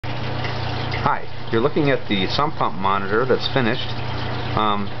Hi, you're looking at the sump pump monitor that's finished.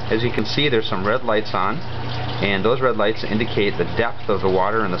 As you can see, there's some red lights on, and those red lights indicate the depth of the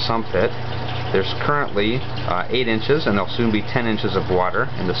water in the sump pit. There's currently 8 inches, and there'll soon be 10 inches of water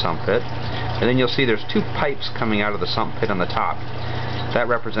in the sump pit. And then you'll see there's 2 pipes coming out of the sump pit on the top. That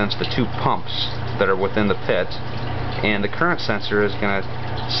represents the 2 pumps that are within the pit, and the current sensor is going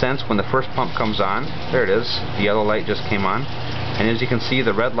to sense when the first pump comes on. There it is, the yellow light just came on, and as you can see,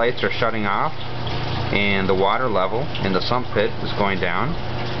 the red lights are shutting off and the water level in the sump pit is going down,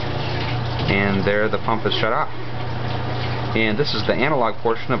 and there the pump is shut off. And this is the analog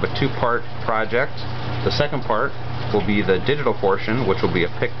portion of a 2-part project. The second part will be the digital portion, which will be a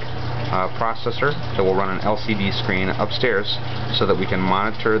PIC processor that will run an LCD screen upstairs so that we can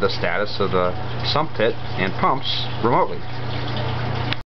monitor the status of the sump pit and pumps remotely.